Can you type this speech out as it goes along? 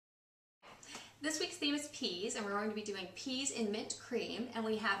This week's theme is peas, and we're going to be doing peas in mint cream, and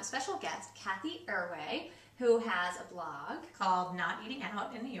we have a special guest, Cathy Erway, who has a blog called Not Eating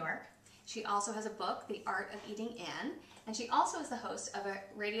Out in New York. She also has a book, The Art of Eating In, and she also is the host of a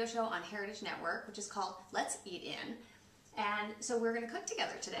radio show on Heritage Network, which is called Let's Eat In. And so we're going to cook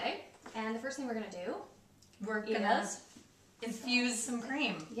together today, and the first thing we're going to do We're going to infuse some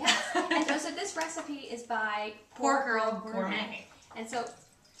cream. Yes, and so this recipe is by Poor Girl Gourmet. And so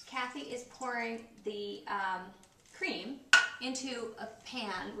Cathy is pouring the cream into a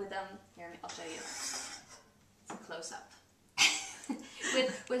pan with here, I'll show you. It's a close-up.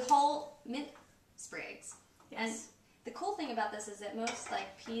 with whole mint sprigs. Yes. And the cool thing about this is that most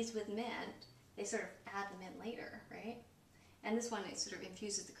like peas with mint, they sort of add the mint later, right? And this one, it sort of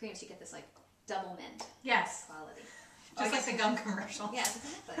infuses the cream, so you get this like double mint quality. Just like the gum commercial. Yes,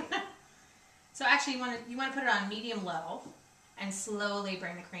 exactly. So actually, you want to put it on medium-low and slowly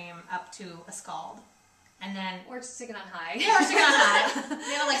bring the cream up to a scald. And then... Or just stick it on high. Yeah, or stick it on high.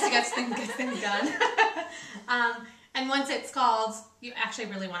 Neil likes to get things done. And once it scalds, you actually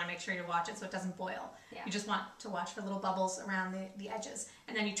really want to make sure you watch it so it doesn't boil. Yeah. You just want to watch for little bubbles around the edges.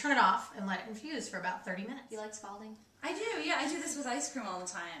 And then you turn it off and let it infuse for about 30 minutes. You like scalding? I do, yeah. I do this with ice cream all the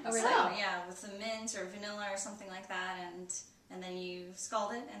time. Oh, really? So, yeah, with some mint or vanilla or something like that, and then you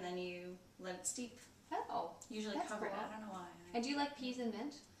scald it, and then you let it steep. Oh, usually cover it. I don't know why. And do you like peas and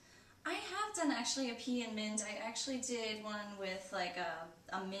mint? I have done actually a pea and mint. I actually did one with like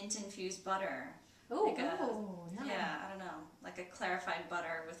a mint infused butter. Oh, like nice. Yeah, I don't know, like a clarified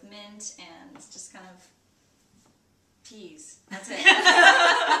butter with mint and just kind of peas. That's it.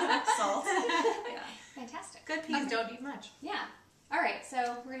 Salt. Yeah. Fantastic. Good peas don't eat much. Yeah. All right,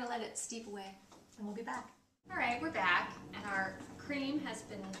 so we're going to let it steep away. And we'll be back. All right, we're back, and our cream has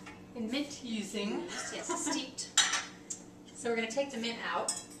been infusing. Yes, steeped. So we're going to take the mint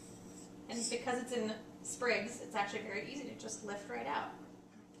out, and because it's in sprigs, it's actually very easy to just lift right out.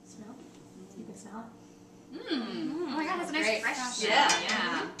 Smell? You can smell it. Oh my God, it's a nice great. fresh smell.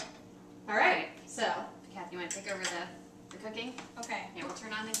 Yeah. All right. So, Cathy, you want to take over the cooking? Okay. Yeah, we'll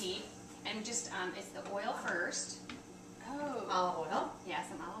turn on the heat, and just it's the oil first. Oh. olive oil. Yeah,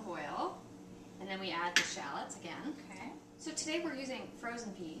 some olive oil, and then we add the shallots again. Okay. So today we're using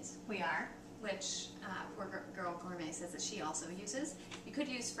frozen peas. We are. Which Poor Girl Gourmet says that she also uses. You could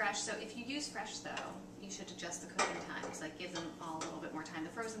use fresh, so if you use fresh though, you should adjust the cooking times, like give them all a little bit more time.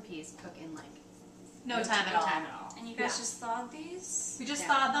 The frozen peas cook in like No time at all. And you guys just thawed these? We just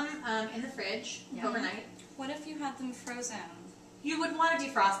thawed them in the fridge overnight. What if you had them frozen? You would want to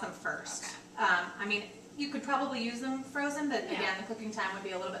defrost them first. Okay. I mean, you could probably use them frozen, but again, the cooking time would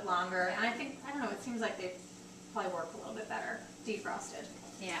be a little bit longer. And I don't know, it seems like they probably work a little bit better defrosted.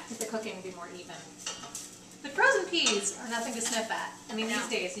 Yeah. Because the cooking would be more even. But frozen peas are nothing to sniff at. I mean, these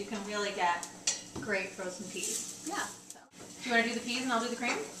days you can really get great frozen peas. Yeah. So, do you want to do the peas and I'll do the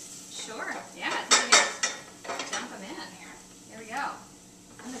cream? Sure. Yeah. Dump them in here. Here we go.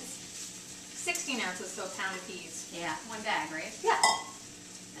 And it's 16 ounces, so a pound of peas. Yeah. One bag, right? Yeah.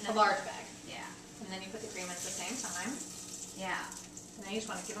 And a large bag. Yeah. And then you put the cream in at the same time. Yeah. And then you just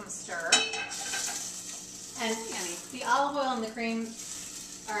want to give them a stir. And the olive oil and the cream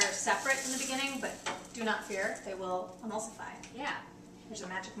are separate in the beginning, but do not fear, they will emulsify. Yeah. There's a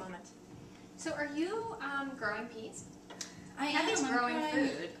magic moment. So are you growing peas? I Cathy's am growing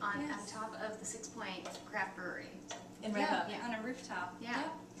food on top of the 6 Point Craft Brewery. In Red Hook. Yeah, on a rooftop. Yeah.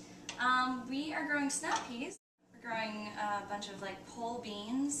 Yep. We are growing snap peas. We're growing a bunch of like pole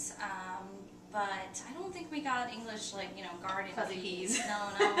beans, but I don't think we got English like, garden fuzzy peas.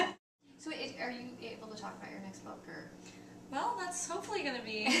 No. So are you able to talk about your next book, or? Well, that's hopefully going to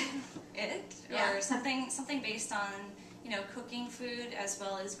be it, or something based on cooking food as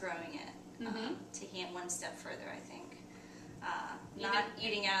well as growing it, taking it one step further. I think not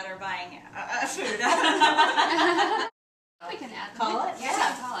eating out or buying food. We can add. Call it? Yeah, we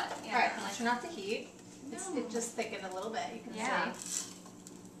can call it. Yeah, all right, turn off the heat. It just thickened a little bit. You can see.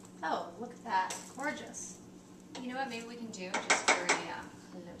 Oh, look at that! Gorgeous. You know what? Maybe we can do just for a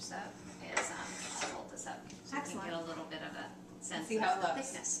close-up is I'll hold this up so you can get a little bit of a sense of the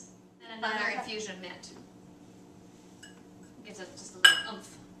thickness. And another infusion of mint. Gives it just a little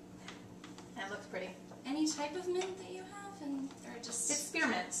oomph. And it looks pretty. Any type of mint that you have, or just it's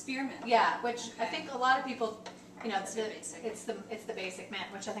spearmint. Spearmint. Yeah, which I think a lot of people, it's the basic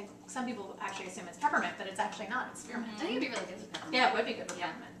mint, which I think some people actually assume it's peppermint, but it's actually not. It's spearmint. I think it'd be really good with peppermint. Yeah, it would be good with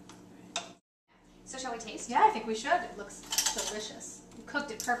peppermint. So shall we taste? Yeah, I think we should. It looks delicious. You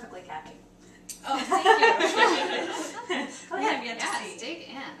cooked it perfectly, Cathy. Oh, thank you. Go ahead. Yet to see. Dig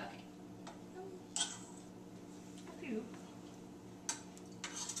in. Okay.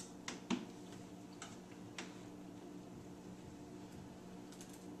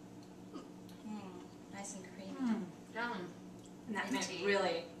 And that mint minty.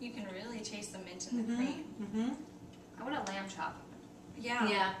 really. You can really taste the mint in the cream. Mm-hmm. I want a lamb chop. Yeah.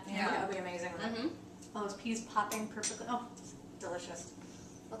 Yeah, that would be amazing. Mm-hmm. All those peas popping perfectly. Oh, delicious.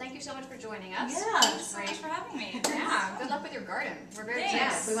 Well, thank you so much for joining us. Yeah. Thanks so much for having me. Yeah. Good luck with your garden. We're very Thanks.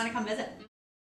 excited. Yeah, we want to come visit.